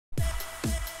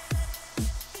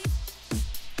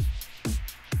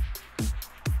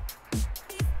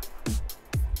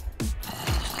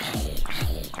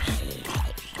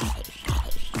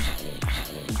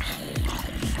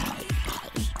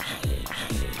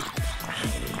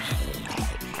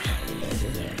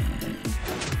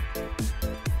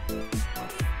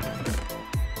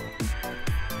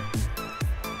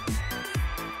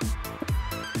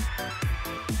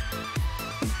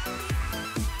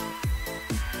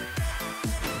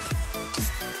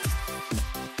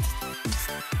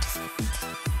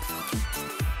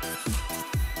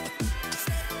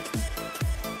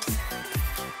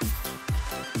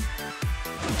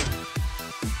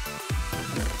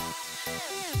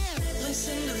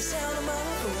Listen to the sound of my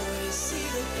voice, see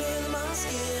the pain in my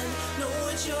skin. Know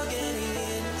what you're getting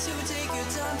into, take your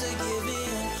time to give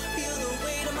in. Feel the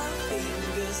weight of my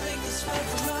fingers, take the sweat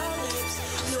from my lips.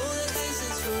 Know that this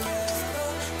is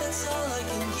forever, that's all I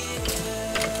can give.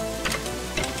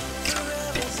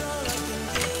 Forever's all I can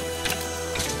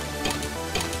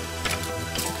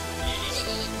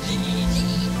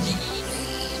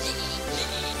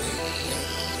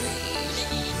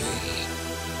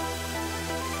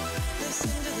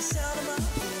Listen to the sound of my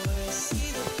voice,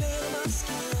 see the pain in my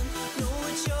skin. Know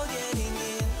what you're getting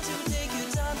into, take your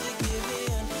time to give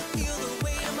in. Feel the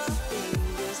weight of my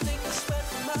fingers, take the sweat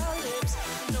from my lips.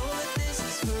 Know that this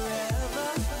is forever.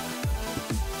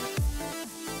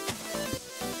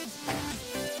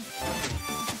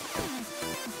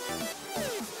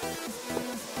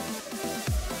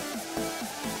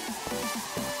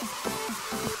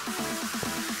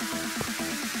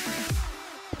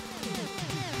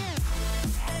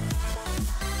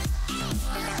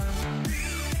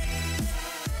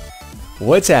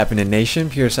 What's happening,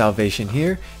 nation? Pure Salvation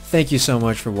here. Thank you so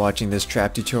much for watching this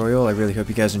trap tutorial. I really hope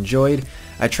you guys enjoyed.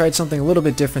 I tried something a little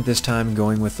bit different this time,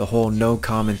 going with the whole no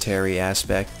commentary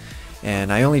aspect,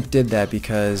 and I only did that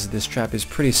because this trap is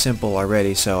pretty simple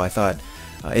already, so I thought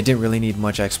it didn't really need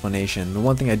much explanation. The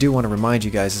one thing I do want to remind you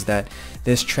guys is that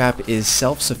this trap is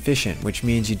self-sufficient, which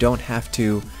means you don't have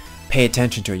to pay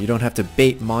attention to it. You don't have to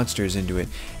bait monsters into it,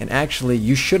 and actually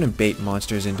you shouldn't bait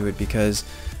monsters into it because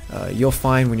you'll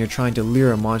find when you're trying to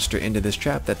lure a monster into this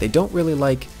trap that they don't really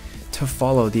like to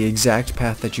follow the exact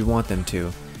path that you want them to.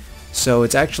 So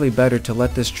it's actually better to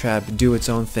let this trap do its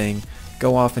own thing,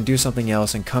 go off and do something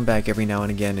else, and come back every now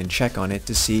and again and check on it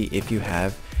to see if you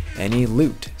have any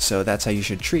loot. So that's how you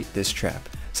should treat this trap.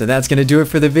 So that's going to do it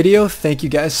for the video. Thank you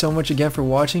guys so much again for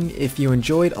watching. If you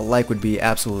enjoyed, a like would be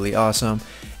absolutely awesome,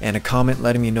 and a comment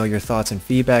letting me know your thoughts and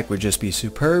feedback would just be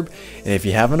superb. And if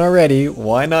you haven't already,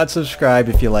 why not subscribe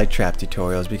if you like trap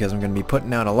tutorials, because I'm going to be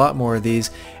putting out a lot more of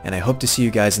these, and I hope to see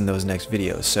you guys in those next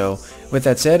videos. So with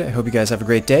that said, I hope you guys have a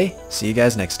great day. See you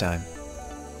guys next time.